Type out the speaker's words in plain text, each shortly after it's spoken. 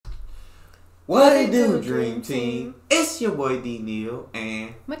What it do, Dream Team? It's your boy D Neal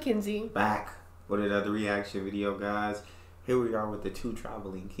and Mackenzie back with another reaction video, guys. Here we are with the two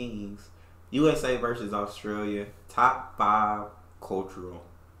traveling kings, USA versus Australia. Top 5 cultural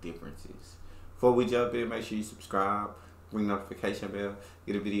differences. Before we jump in, make sure you subscribe, ring notification bell,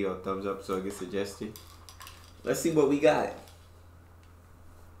 get a video a thumbs up so it gets suggested. Let's see what we got.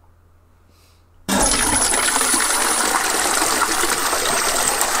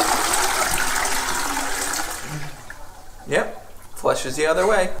 Yep, flush is the other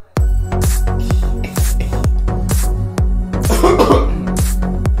way.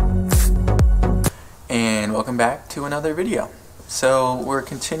 And welcome back to another video. So we're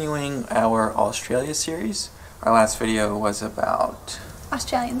continuing our Australia series. Our last video was about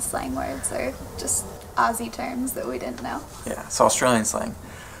Australian slang words, or just Aussie terms that we didn't know. Yeah, it's Australian slang.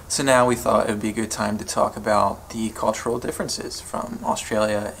 So now we thought it would be a good time to talk about the cultural differences from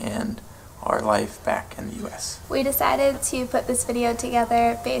Australia and our life back in the US. We decided to put this video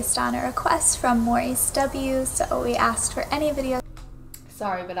together based on a request from Maurice W. So we asked for any video.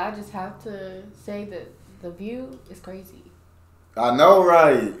 Sorry, but I just have to say that the view is crazy. I know,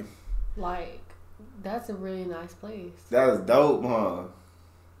 right? Like, that's a really nice place. That is dope, huh?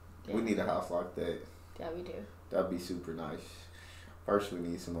 Yeah. We need a house like that. Yeah, we do. That'd be super nice. First, we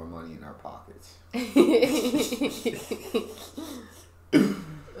need some more money in our pockets.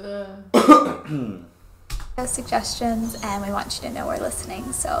 Suggestions, and we want you to know we're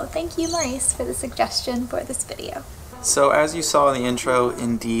listening. So thank you, Maurice, for the suggestion for this video. So as you saw in the intro,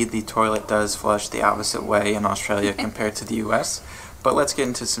 indeed the toilet does flush the opposite way in Australia compared to the US. But let's get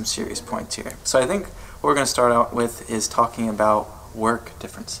into some serious points here. So I think what we're going to start out with is talking about work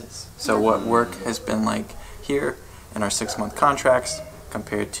differences. So what work has been like here in our 6-month contracts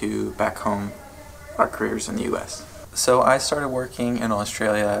compared to back home, our careers in the US. So I started working in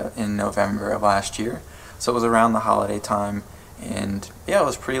Australia in November of last year. So it was around the holiday time, and yeah, it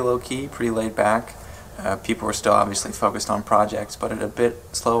was pretty low-key, pretty laid back. People were still obviously focused on projects, but at a bit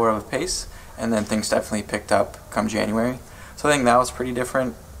slower of a pace, and then things definitely picked up come January. So I think that was pretty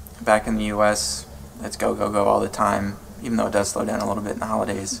different. Back in the US, it's go, go, go all the time, even though it does slow down a little bit in the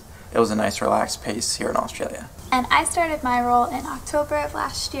holidays. It was a nice relaxed pace here in Australia. And I started my role in October of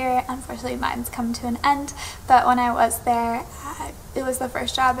last year. Unfortunately, mine's come to an end, but when I was there, it was the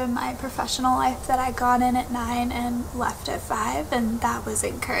first job in my professional life that I got in at 9 and left at 5, and that was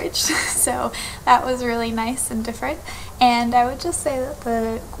encouraged. So that was really nice and different. And I would just say that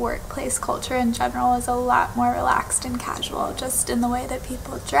the workplace culture in general is a lot more relaxed and casual, just in the way that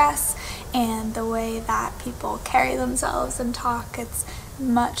people dress and the way that people carry themselves and talk. It's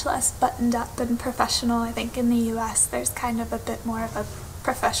much less buttoned up and professional. I think in the US there's kind of a bit more of a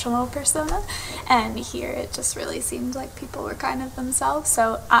professional persona, and here it just really seemed like people were kind of themselves.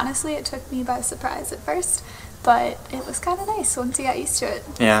 So honestly, it took me by surprise at first, but it was kind of nice once you got used to it.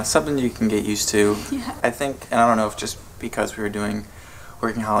 Yeah, something you can get used to. Yeah. I think, and I don't know if just because we were doing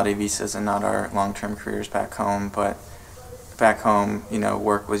working holiday visas and not our long-term careers back home, but back home, you know,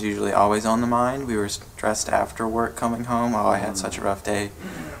 work was usually always on the mind. We were stressed after work coming home. Oh, I had such a rough day.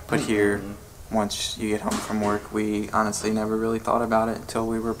 But here, once you get home from work, we honestly never really thought about it until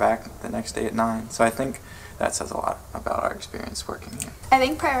we were back the next day at 9. So I think that says a lot about our experience working here. I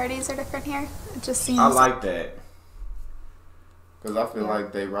think priorities are different here. It just seems... I like that. Because I feel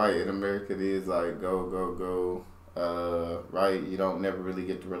like they right. In America, it is like go, go, go. Right? You don't never really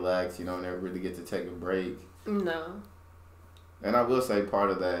get to relax. You don't ever really get to take a break. No. And I will say part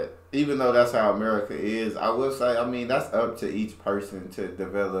of that, even though that's how America is, I will say, I mean, that's up to each person to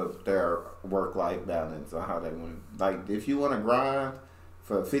develop their work-life balance on how they want to. Like, if you want to grind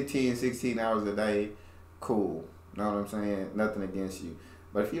for 15, 16 hours a day, cool. Know what I'm saying? Nothing against you.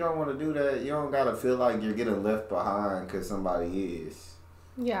 But if you don't want to do that, you don't got to feel like you're getting left behind because somebody is.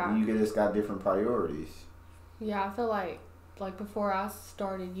 Yeah. You just got different priorities. Yeah, I feel like before I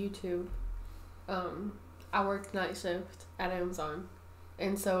started YouTube, I worked night shift at Amazon,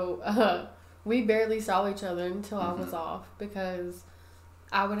 and so we barely saw each other until I was off, because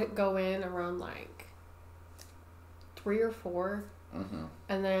I would go in around like 3 or 4,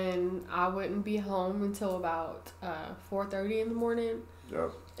 and then I wouldn't be home until about 4:30 in the morning.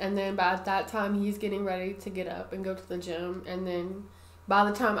 Yep. And then by that time he's getting ready to get up and go to the gym, and then by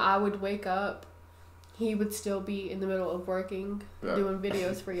the time I would wake up, he would still be in the middle of working, doing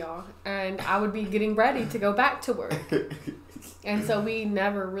videos for y'all, and I would be getting ready to go back to work. And so we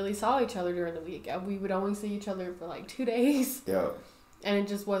never really saw each other during the week. We would only see each other for like 2 days. Yeah. And it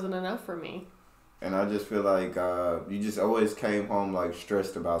just wasn't enough for me. And I just feel like you just always came home like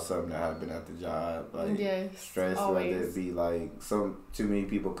stressed about something that happened at the job. Like stressed, always. whether it be like too many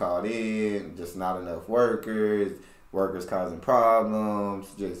people called in, just not enough workers causing problems.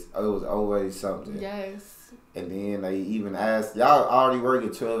 Just it was always something. Yes. And then they even asked y'all already working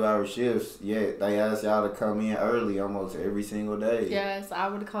 12-hour shifts, yet they asked y'all to come in early almost every single day. Yes, I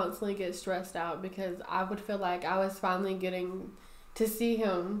would constantly get stressed out because I would feel like I was finally getting to see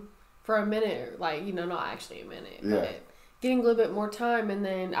him for a minute, like, you know, not actually a minute, but getting a little bit more time, and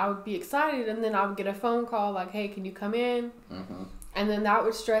then I would be excited, and then I would get a phone call like, hey, can you come in? Mm-hmm. And then that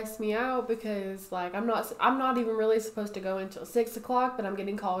would stress me out because, like, I'm not even really supposed to go until 6 o'clock, but I'm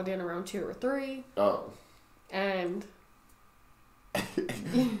getting called in around 2 or 3. Oh. And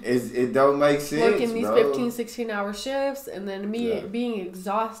it don't make sense, working these bro. 15, 16-hour shifts, and then me being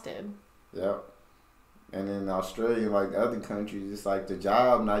exhausted. Yep. And in Australia, like other countries, it's like the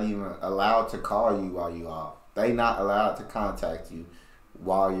job not even allowed to call you while you off. They not allowed to contact you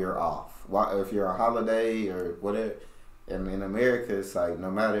while you're off. If you're on holiday or whatever. And in America, it's like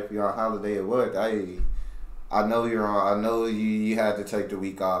no matter if you're on holiday or what, I know you're on. I know you had to take the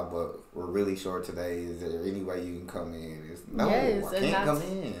week off, but we're really short today. Is there any way you can come in? I can't come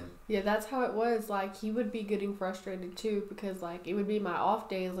in. Yeah, that's how it was. Like, he would be getting frustrated too because, like, it would be my off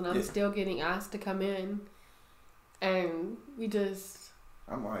days and I'm still getting asked to come in, and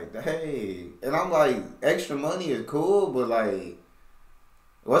I'm like, hey, and I'm like, extra money is cool, but like,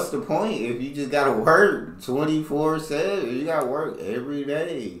 what's the point if you just gotta work 24/7? You gotta work every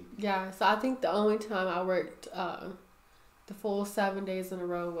day. Yeah, so I think the only time I worked the full 7 days in a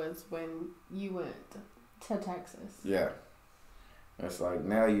row was when you went to Texas. Yeah. It's like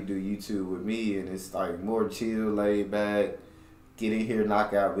now you do YouTube with me, and it's like more chill, laid back. Get in here,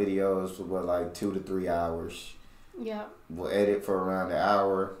 knock out videos for like 2 to 3 hours. Yeah. We'll edit for around an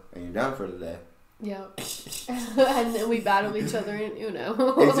hour, and you're done for the day. Yeah. And then we battle each other in Uno.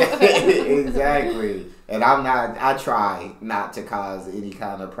 Exactly. And I try not to cause any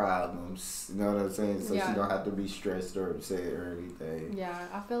kind of problems. You know what I'm saying? So she don't have to be stressed or upset or anything. Yeah,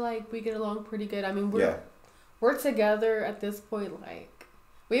 I feel like we get along pretty good. I mean, we're together at this point. Like,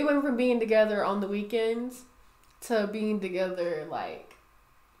 we went from being together on the weekends to being together like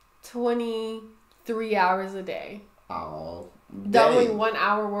 23 hours a day. Oh. The only 1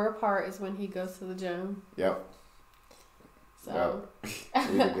 hour we're apart is when he goes to the gym. Yep. So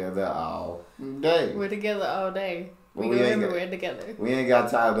we're together all day. We're together all day. Well, we go everywhere together. We ain't got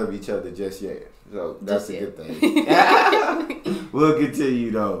tired of each other just yet. So that's a good thing. We'll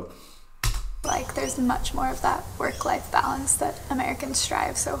continue though. Like, there's much more of that work-life balance that Americans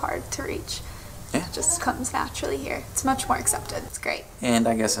strive so hard to reach. Yeah. It just comes naturally here. It's much more accepted. It's great. And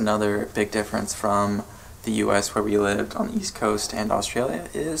I guess another big difference from the U.S. where we lived on the East Coast and Australia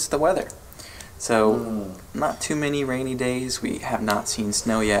is the weather. So not too many rainy days. We have not seen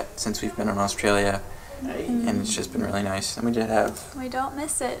snow yet since we've been in Australia. And it's just been really nice. And we don't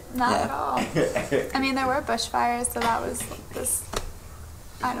miss it. Not at all. I mean, there were bushfires, so that was this,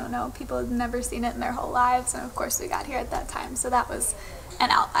 I don't know, people had never seen it in their whole lives. And of course we got here at that time, so that was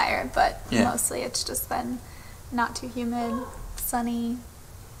an outlier. But mostly it's just been not too humid, sunny.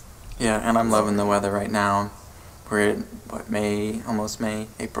 Yeah, and I'm loving the weather right now. We're in, almost May,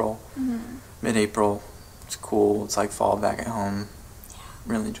 April, mid-April. It's cool. It's like fall back at home. Yeah.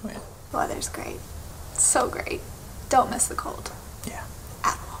 Really enjoy it. The weather's great. So great. Don't miss the cold. Yeah.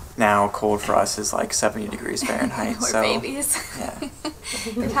 At all. Now, cold for us is like 70 degrees Fahrenheit. We're babies. Yeah.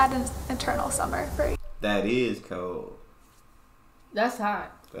 We've had an eternal summer for. That is cold. That's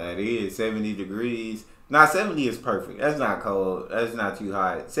hot. That is 70 degrees. Now 70 is perfect. That's not cold. That's not too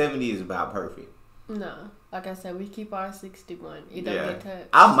hot. 70 is about perfect. No, like I said, we keep our 61. It don't get touched.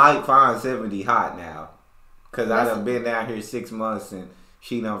 I might find 70 hot now, cause I done been down here 6 months and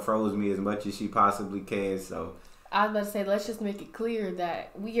she done froze me as much as she possibly can. So I was about to say, let's just make it clear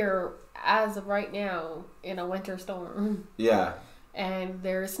that we are, as of right now, in a winter storm. Yeah. And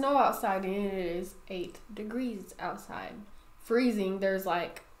there's snow outside, and it is 8 degrees outside, freezing. There's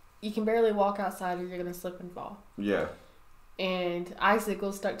like, you can barely walk outside or you're gonna slip and fall. Yeah. And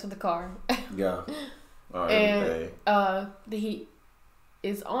icicles stuck to the car. Yeah. And the heat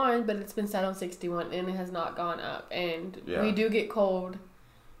is on, but it's been set on 61 and it has not gone up. And we do get cold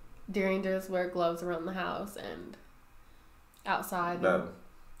during this, wear gloves around the house and outside.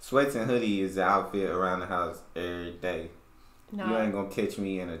 Sweats and hoodie is the outfit around the house every day. No. You ain't gonna catch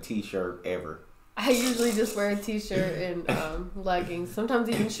me in a t-shirt ever. I usually just wear a t-shirt and leggings, sometimes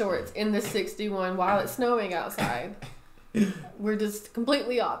even shorts in the 61 while it's snowing outside. We're just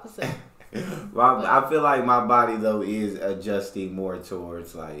completely opposite. Well, I feel like my body though is adjusting more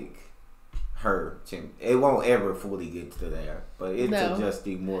towards like her. It won't ever fully get to there, but it's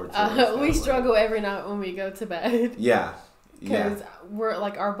adjusting more to we struggle every night when we go to bed. Yeah. Because we're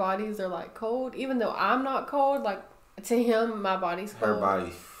like, our bodies are like cold. Even though I'm not cold, like to him, my body's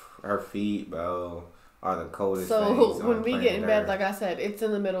cold. Her feet, bro, are the coldest so things when on we planet get in bed, Earth. like I said, it's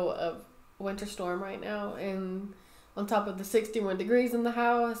in the middle of winter storm right now. And on top of the 61 degrees in the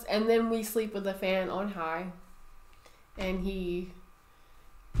house. And then we sleep with the fan on high. And he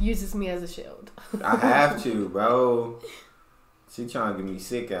uses me as a shield. I have to, bro. She trying to get me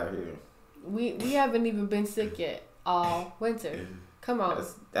sick out here. We haven't even been sick yet all winter. Come on.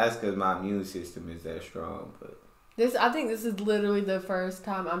 That's because my immune system is that strong. But I think this is literally the first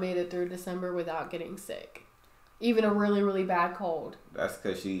time I made it through December without getting sick. Even a really, really bad cold. That's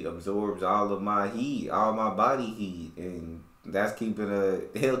because she absorbs all of my heat, all my body heat, and that's keeping her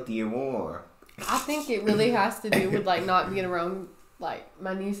healthy and warm. I think it really has to do with like not being around like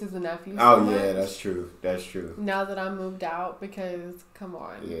my nieces and nephews. Oh yeah, that's true. That's true. Now that I moved out, because come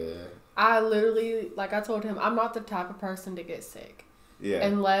on. Yeah. I literally, like I told him, I'm not the type of person to get sick. Yeah.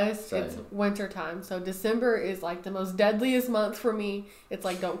 Unless it's winter time. So December is like the most deadliest month for me. It's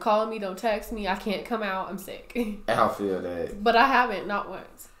like, don't call me, don't text me. I can't come out. I'm sick. I feel that. But I haven't, not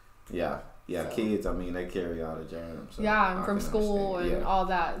once. Yeah. Yeah, so. Kids, I mean, they carry all the germs. So yeah, and from school and all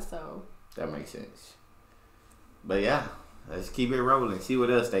that, so. That makes sense. But yeah, let's keep it rolling. See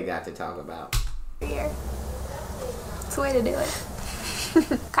what else they got to talk about. Here. It's a way to do it.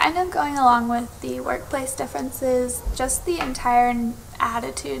 Kind of going along with the workplace differences, just the entire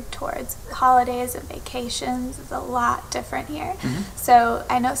attitude towards holidays and vacations is a lot different here. Mm-hmm. So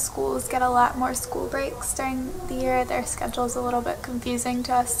I know schools get a lot more school breaks during the year. Their schedule's a little bit confusing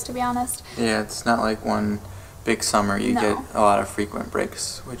to us, to be honest. Yeah, it's not like one big summer you get a lot of frequent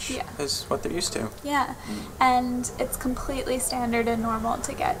breaks, which is what they're used to. Yeah, and it's completely standard and normal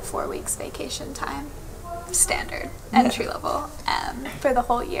to get 4 weeks vacation time. Standard entry level for the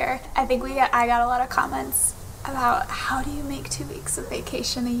whole year. I think I got a lot of comments about how do you make 2 weeks of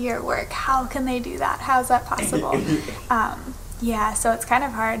vacation a year work? How can they do that? How's that possible? Yeah, so it's kind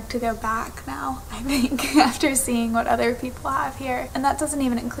of hard to go back now, I think, after seeing what other people have here. And that doesn't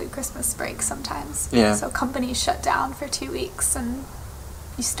even include Christmas break sometimes. Yeah. So companies shut down for 2 weeks and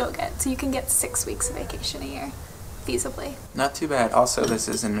you can get 6 weeks of vacation a year. Feasibly. Not too bad. Also, this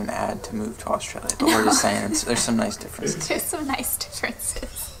isn't an ad to move to Australia, but we're just saying there's some nice differences. There's some nice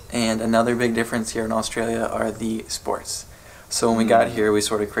differences. And another big difference here in Australia are the sports. So when we got here, we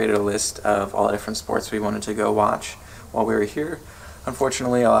sort of created a list of all the different sports we wanted to go watch while we were here.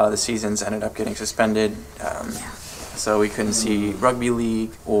 Unfortunately, a lot of the seasons ended up getting suspended, so we couldn't see rugby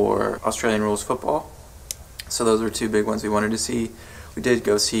league or Australian rules football. So those were two big ones we wanted to see. We did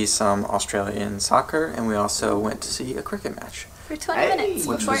go see some Australian soccer, and we also went to see a cricket match. For 20 minutes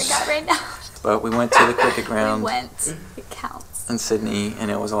before it got rained out. But we went to the cricket ground. We went. It counts. In Sydney,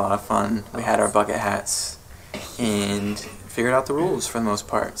 and it was a lot of fun. We had our bucket hats and figured out the rules for the most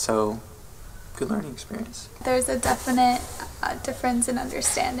part. So, good learning experience. There's a definite difference in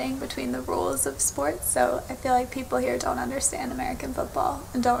understanding between the rules of sports. So I feel like people here don't understand American football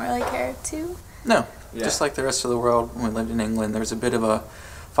and don't really care to. No. Yeah. Just like the rest of the world, when we lived in England, there's a bit of a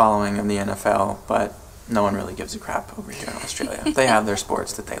following of the NFL, but no one really gives a crap over here in Australia. They have their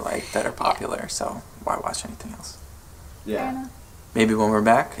sports that they like that are popular, so why watch anything else? Yeah. Maybe when we're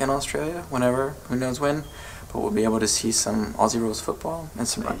back in Australia, whenever, who knows when, but we'll be able to see some Aussie rules football and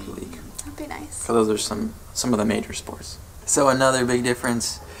some rugby league. That'd be nice. So those are some of the major sports. So another big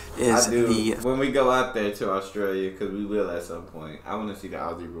difference is when we go out there to Australia, because we will at some point, I want to see the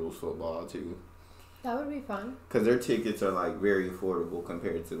Aussie rules football too. That would be fun. Because their tickets are like very affordable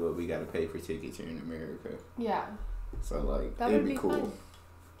compared to what we got to pay for tickets here in America. Yeah. So like, that it'd be cool. Fun.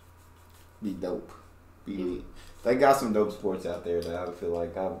 Be dope. They got some dope sports out there that I feel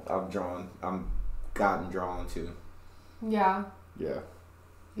like I'm gotten drawn to. Yeah. Yeah.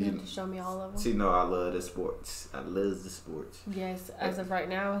 You have to show me all of them. So you know I love the sports. I love the sports. Yes, as of right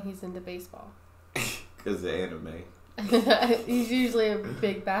now, he's into baseball. Because the anime. He's usually a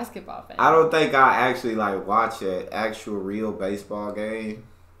big basketball fan. I don't think I actually like watch an actual real baseball game.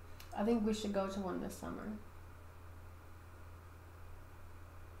 I think we should go to one this summer.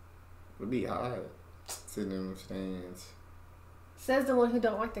 It'd be hot sitting in the stands. Says the one who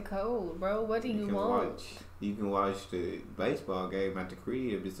don't like the cold, bro. What do you want? You can watch the baseball game at the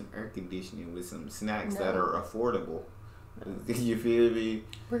crib with some air conditioning with some snacks that are affordable. You feel me?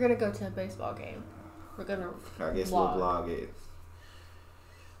 We're gonna go to a baseball game. We're gonna. I guess we'll vlog it.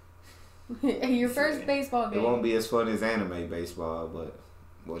 Your first baseball game. It won't be as fun as anime baseball, but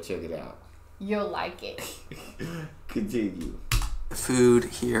we'll check it out. You'll like it. Continue. Food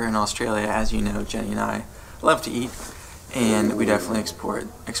here in Australia, as you know, Jenny and I love to eat, and we definitely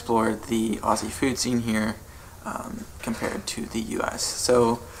explored the Aussie food scene here compared to the U.S.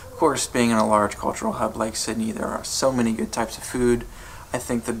 So, of course, being in a large cultural hub like Sydney, there are so many good types of food. I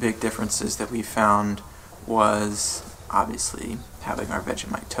think the big differences that we found was obviously having our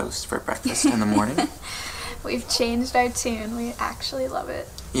Vegemite toast for breakfast in the morning. We've changed our tune. We actually love it.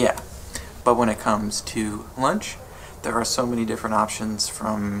 Yeah, but when it comes to lunch, there are so many different options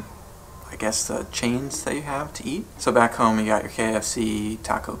from, I guess, the chains that you have to eat. So back home, you got your KFC,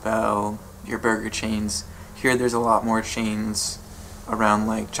 Taco Bell, your burger chains. Here, there's a lot more chains around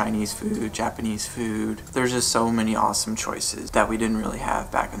like Chinese food, Japanese food. There's just so many awesome choices that we didn't really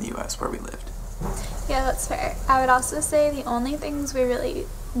have back in the U.S. where we lived. Yeah, that's fair. I would also say the only things we really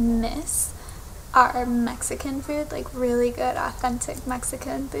miss are Mexican food, like really good, authentic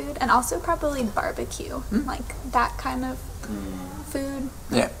Mexican food, and also probably barbecue, like that kind of food.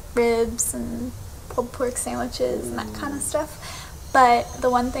 Yeah. Ribs and pulled pork sandwiches and that kind of stuff. But the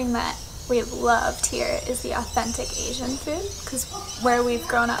one thing that we loved here is the authentic Asian food, because where we've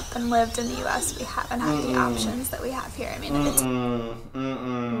grown up and lived in the U.S., we haven't had the options that we have here. I mean, it's...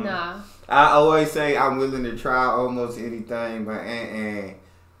 Nah. I always say I'm willing to try almost anything, but I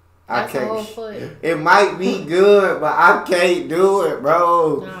That's a whole can't. foot. It might be good, but I can't do it,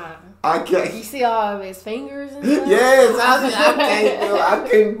 bro. Nah. I can't. You see all of his fingers and stuff? Yes, I can't do it. I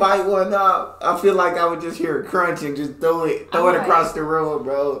couldn't bite one up. I feel like I would just hear a crunch and just throw it across the road,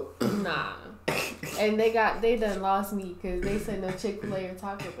 bro. Nah. And they done lost me because they said no Chick-fil-A or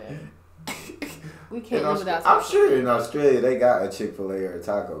Taco Bell. We can't live without I'm sure in Australia they got a Chick-fil-A or a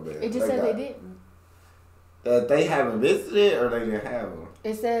Taco Bell. It just said they didn't. That they haven't visited or they didn't have them.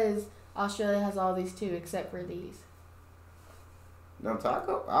 It says Australia has all these too except for these. No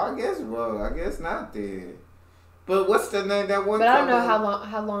taco? I guess not then. But what's the name that one? But I don't know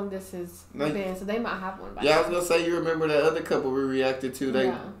how long this has been, so they might have one. Yeah, I was gonna say, you remember that other couple we reacted to?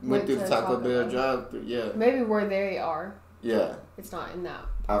 They went through the Taco Bell drive-thru. Yeah. Maybe where they are. Yeah. It's not in that.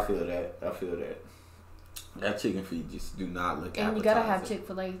 I feel that. That chicken feet just do not look. And you gotta have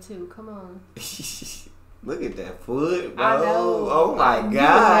Chick-fil-A too. Come on. Look at that foot, bro. I know. Oh my You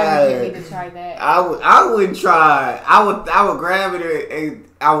god. would never get me to try that. I wouldn't try. I would grab it and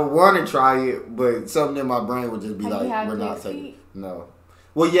I would want to try it, but something in my brain would just be Have like, you had we're not pig's taking. feet? No.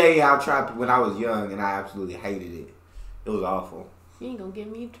 Well, yeah. I tried when I was young and I absolutely hated it. It was awful. You ain't gonna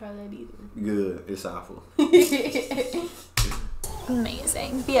get me to try that either. Good. It's awful.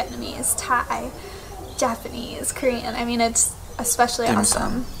 Amazing. Vietnamese, Thai, Japanese, Korean. I mean, it's especially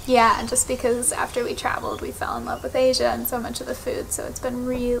awesome. Yeah, just because after we traveled, we fell in love with Asia and so much of the food. So it's been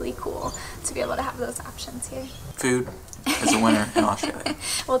really cool to be able to have those options here. Food is a winner in Australia.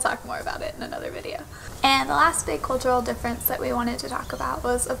 We'll talk more about it in another video. And the last big cultural difference that we wanted to talk about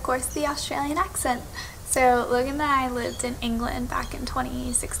was, of course, the Australian accent. So Logan and I lived in England back in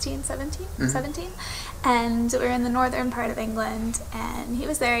 2016, 17, and we were in the northern part of England, and he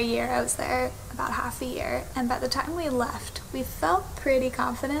was there a year, I was there about half a year, and by the time we left, we felt pretty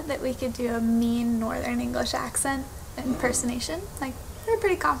confident that we could do a mean northern English accent impersonation. Like, we were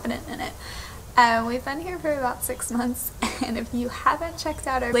pretty confident in it. We've been here for about 6 months, and if you haven't checked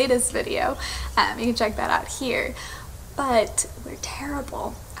out our latest video, you can check that out here. But we're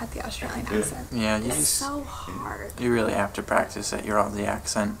terrible at the Australian accent. Yeah, it's so hard. You really have to practice at your Aussie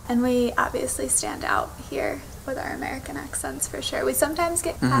accent. And we obviously stand out here with our American accents for sure. We sometimes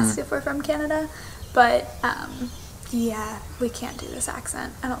get asked if we're from Canada, but yeah, we can't do this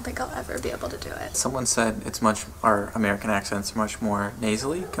accent. I don't think I'll ever be able to do it. Someone said our American accents are much more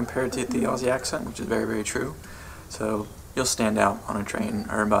nasally compared to the Aussie accent, which is very, very true. So you'll stand out on a train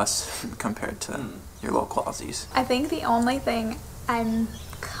or a bus compared to your local Aussies. I think the only thing I'm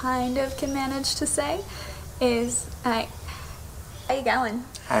kind of can manage to say is, how you going?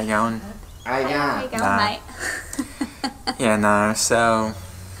 How you going? How you going, mate? Yeah, no, so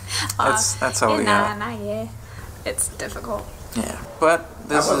that's all we got. Yeah. It's difficult. Yeah, but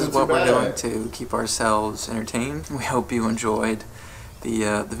this is what we're doing to keep ourselves entertained. We hope you enjoyed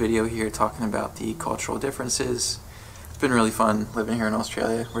the video here talking about the cultural differences. It's been really fun living here in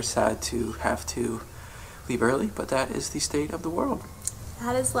Australia. We're sad to have to leave early, but that is the state of the world.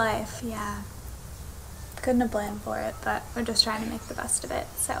 That is life, yeah. Couldn't have planned for it, but we're just trying to make the best of it.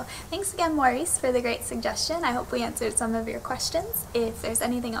 So thanks again, Maurice, for the great suggestion. I hope we answered some of your questions. If there's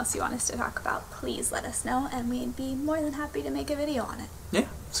anything else you want us to talk about, please let us know, and we'd be more than happy to make a video on it. Yeah,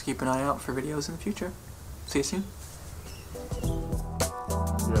 just keep an eye out for videos in the future. See you soon.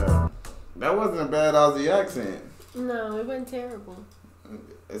 Yeah. That wasn't a bad Aussie accent. No, it wasn't terrible.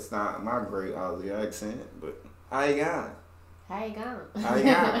 It's not my great Aussie accent, but how you going? How you going? How you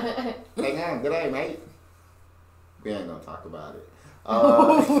going? Hey, man, good day, mate. We ain't gonna talk about it.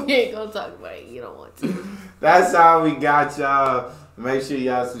 We ain't gonna talk about it. You don't want to. That's all we got, y'all. Make sure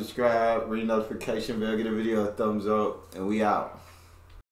y'all subscribe, ring notification bell, get the video a thumbs up, and we out.